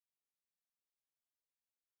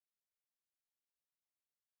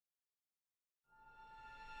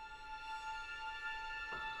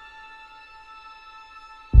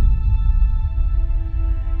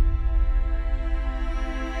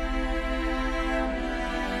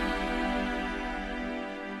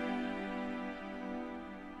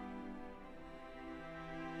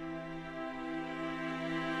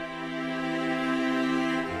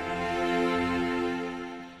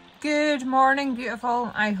Good morning,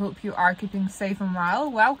 beautiful. I hope you are keeping safe and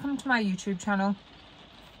well. Welcome to my YouTube channel.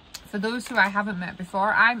 For those who I haven't met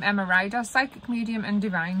before, I'm Emma Ryder, psychic medium and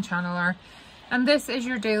divine channeler, and this is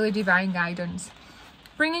your daily divine guidance,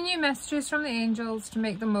 bringing you messages from the angels to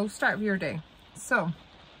make the most out of your day. So,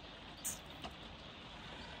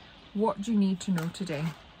 what do you need to know today?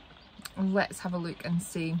 Let's have a look and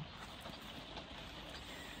see.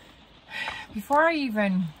 Before I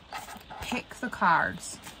even pick the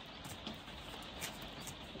cards,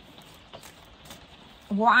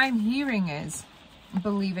 what I'm hearing is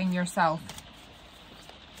believe in yourself.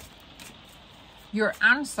 Your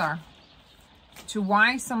answer to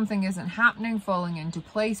why something isn't happening, falling into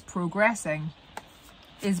place, progressing,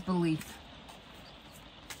 is belief.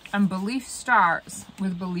 And belief starts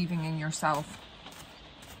with believing in yourself.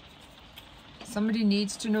 Somebody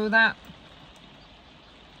needs to know that.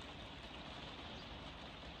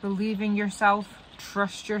 Believe in yourself,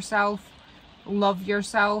 trust yourself, love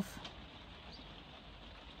yourself.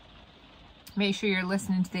 Make sure you're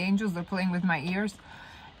listening to the angels, they're playing with my ears.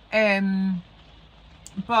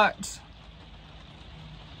 But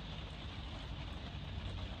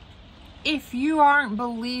if you aren't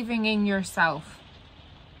believing in yourself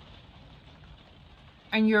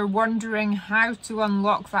and you're wondering how to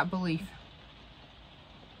unlock that belief,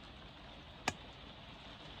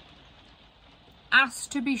 ask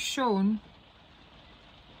to be shown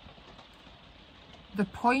the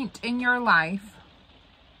point in your life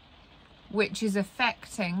which is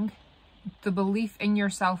affecting the belief in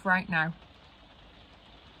yourself right now.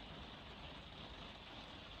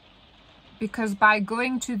 Because by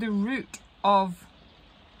going to the root of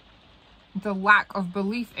the lack of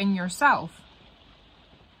belief in yourself,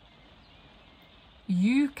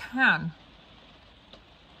 you can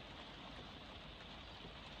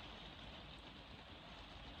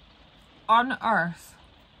unearth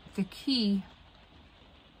the key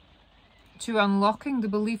to unlocking the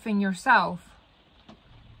belief in yourself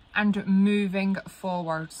and moving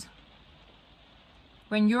forwards.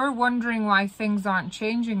 When you're wondering why things aren't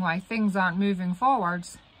changing, why things aren't moving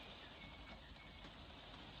forwards,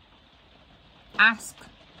 ask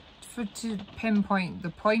to pinpoint the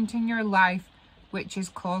point in your life which is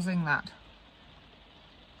causing that.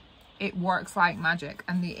 It works like magic,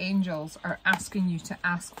 and the angels are asking you to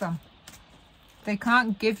ask them. They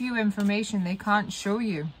can't give you information, they can't show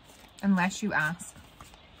you unless you ask.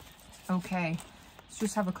 Okay, let's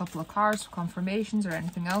just have a couple of cards for confirmations or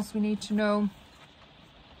anything else we need to know.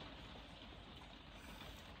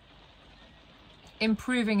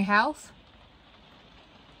 Improving health.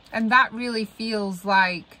 And that really feels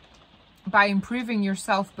like by improving your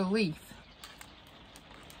self-belief,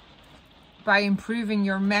 by improving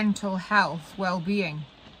your mental health, well-being,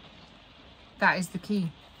 that is the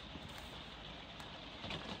key.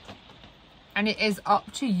 And it is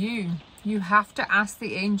up to you. You have to ask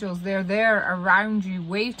the angels. They're there around you,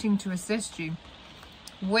 waiting to assist you,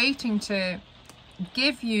 waiting to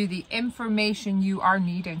give you the information you are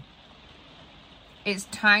needing. It's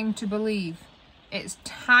time to believe. It's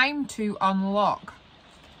time to unlock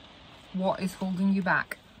what is holding you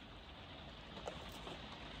back.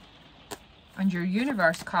 And your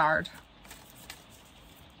universe card .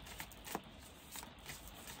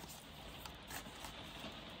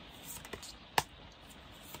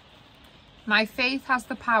 My faith has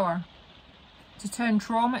the power to turn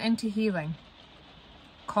trauma into healing,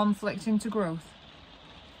 conflict into growth,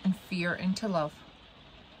 and fear into love.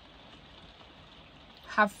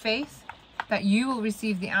 Have faith that you will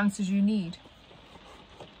receive the answers you need,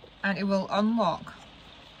 and it will unlock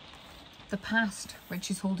the past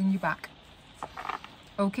which is holding you back.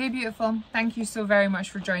 Okay, beautiful. Thank you so very much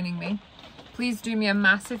for joining me. Please do me a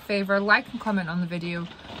massive favor, like and comment on the video.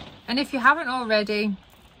 And if you haven't already,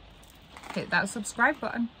 hit that subscribe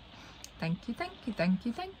button. Thank you, thank you, thank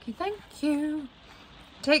you, thank you, thank you.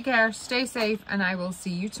 Take care, stay safe, and I will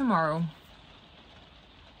see you tomorrow.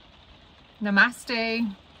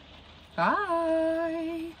 Namaste. Bye.